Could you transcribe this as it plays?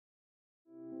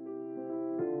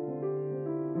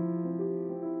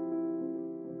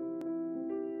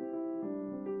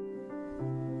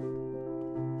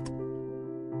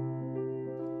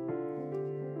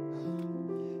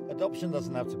Adoption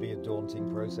doesn't have to be a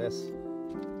daunting process.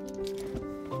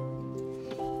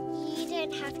 You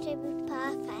don't have to be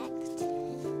perfect.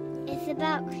 It's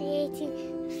about creating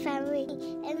a family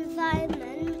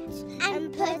environment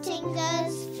and putting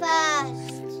us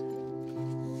first.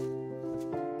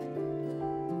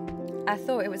 I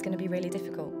thought it was going to be really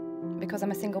difficult because I'm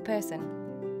a single person.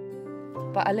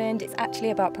 But I learned it's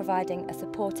actually about providing a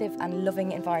supportive and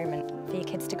loving environment for your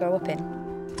kids to grow up in.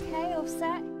 Okay, all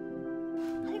set?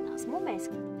 I think that's Mummy's.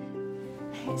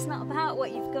 It's not about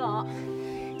what you've got.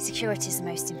 Security is the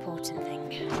most important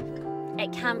thing.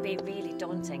 It can be really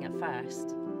daunting at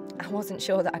first. I wasn't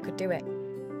sure that I could do it.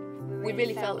 We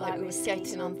really felt like we were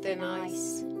skating on thin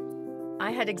ice.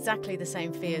 I had exactly the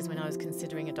same fears when I was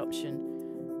considering adoption.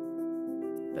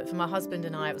 But for my husband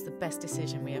and I, it was the best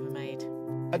decision we ever made.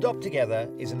 Adopt Together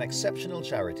is an exceptional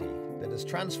charity that has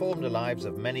transformed the lives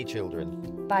of many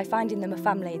children. By finding them a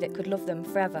family that could love them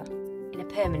forever. In a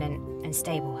permanent and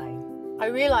stable home. I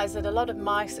realised that a lot of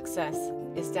my success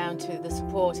is down to the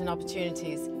support and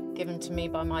opportunities given to me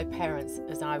by my parents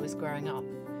as I was growing up.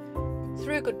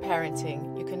 Through good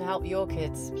parenting, you can help your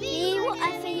kids Be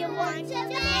whatever you want to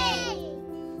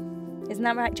be. Isn't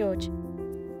that right, George?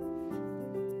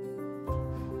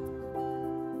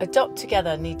 Adopt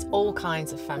Together needs all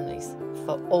kinds of families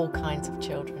for all kinds of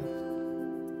children.